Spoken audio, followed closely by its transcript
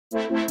Hi,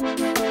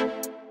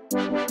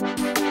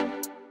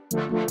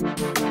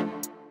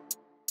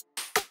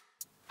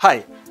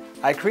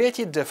 I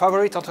created the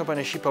FAVORIT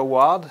Entrepreneurship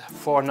Award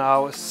for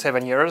now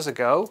 7 years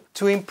ago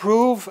to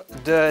improve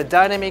the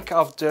dynamic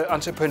of the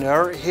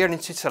entrepreneur here in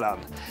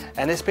Switzerland,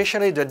 and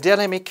especially the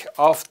dynamic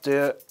of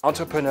the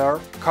entrepreneur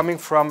coming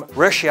from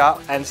Russia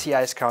and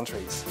CIS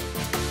countries.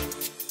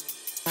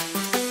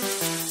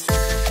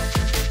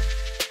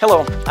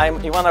 Hello, I'm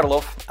Ivan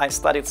Orlov. I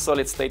studied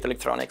solid-state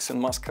electronics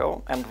in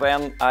Moscow, and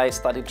then I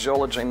studied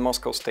geology in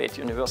Moscow State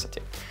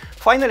University.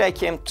 Finally, I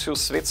came to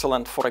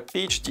Switzerland for a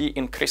PhD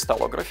in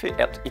crystallography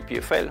at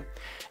EPFL.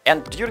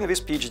 And during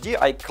this PhD,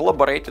 I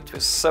collaborated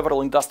with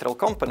several industrial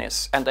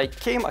companies, and I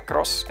came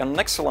across an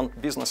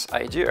excellent business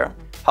idea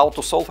how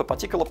to solve a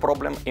particular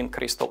problem in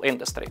crystal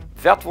industry.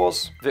 That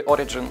was the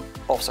origin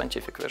of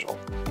Scientific Visual.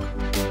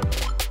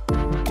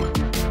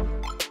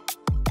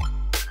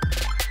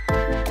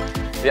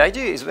 The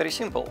idea is very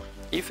simple.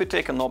 If you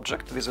take an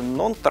object with a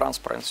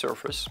non-transparent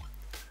surface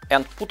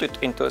and put it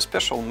into a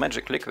special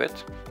magic liquid,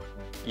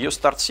 you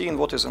start seeing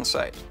what is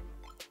inside.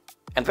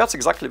 And that's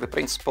exactly the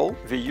principle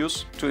we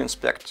use to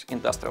inspect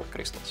industrial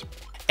crystals.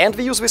 And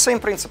we use the same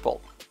principle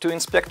to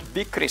inspect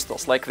big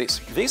crystals like this.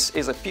 This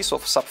is a piece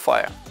of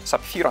sapphire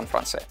en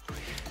français,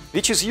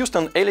 which is used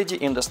in LED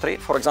industry.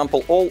 For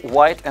example, all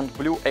white and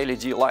blue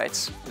LED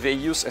lights, they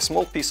use a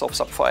small piece of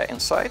sapphire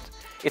inside.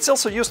 It's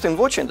also used in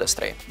watch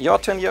industry. You are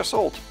 10 years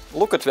old.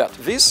 Look at that.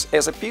 This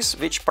is a piece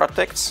which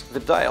protects the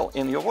dial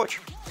in your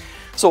watch.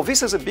 So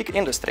this is a big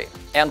industry,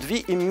 and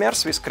we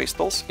immerse these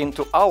crystals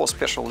into our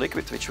special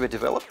liquid which we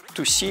developed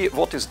to see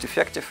what is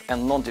defective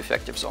and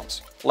non-defective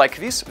zones. Like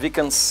this, we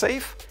can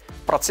save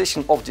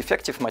processing of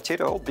defective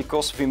material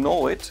because we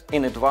know it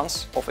in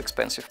advance of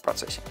expensive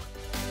processing.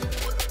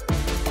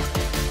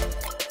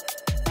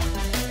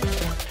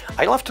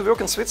 I love to work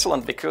in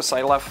Switzerland because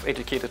I love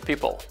educated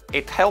people.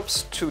 It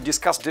helps to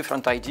discuss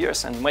different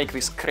ideas and make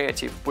this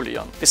creative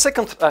bouillon. The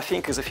second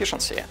thing is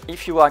efficiency.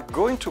 If you are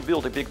going to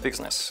build a big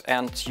business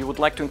and you would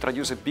like to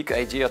introduce a big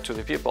idea to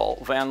the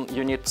people, then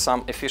you need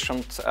some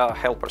efficient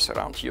helpers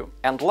around you.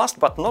 And last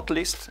but not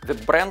least, the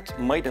brand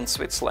Made in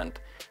Switzerland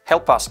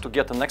help us to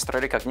get an extra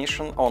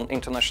recognition on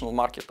international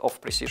market of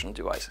precision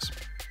devices.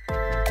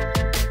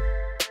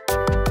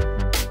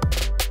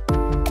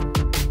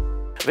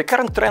 The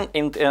current trend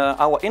in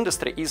our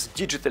industry is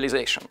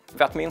digitalization.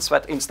 That means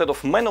that instead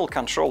of manual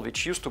control,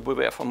 which used to be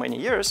there for many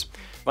years,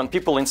 when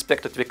people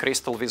inspected the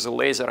crystal with a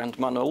laser and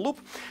manual loop,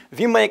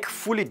 we make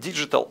fully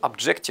digital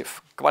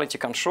objective quality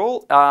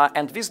control,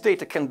 and this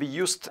data can be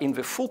used in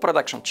the full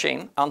production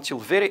chain until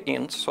very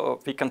end, so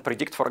we can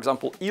predict, for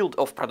example, yield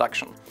of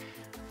production.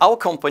 Our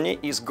company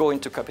is going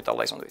to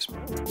capitalize on this.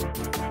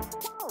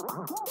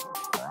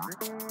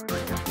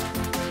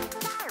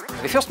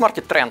 The first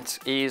market trend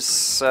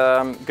is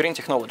green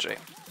technology.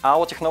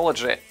 Our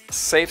technology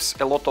saves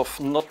a lot of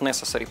not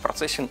necessary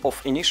processing of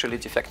initially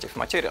defective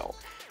material.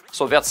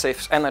 So that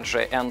saves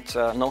energy and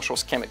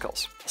noxious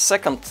chemicals.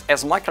 Second,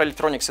 as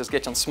microelectronics is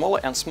getting smaller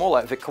and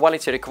smaller, the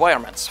quality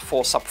requirements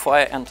for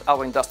sapphire and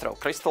our industrial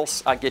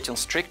crystals are getting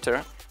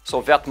stricter,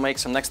 so that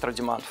makes an extra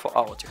demand for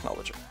our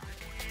technology.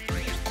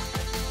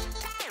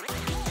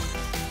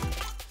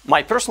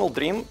 My personal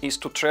dream is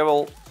to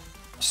travel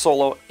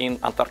solo in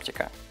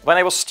Antarctica. When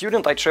I was a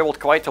student, I traveled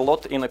quite a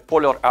lot in the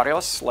polar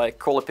areas like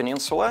Kola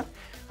Peninsula.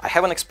 I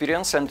have an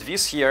experience, and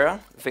this year,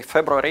 in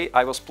February,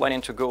 I was planning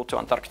to go to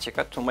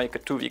Antarctica to make a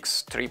 2-week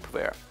trip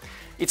there.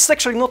 It's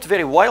actually not a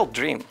very wild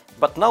dream,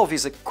 but now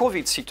with the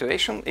COVID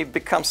situation, it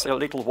becomes a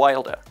little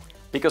wilder.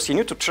 Because you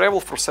need to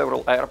travel through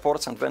several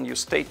airports, and then you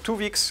stay 2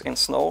 weeks in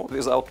snow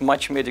without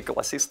much medical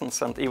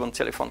assistance and even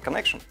telephone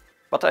connection.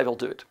 But I will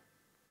do it.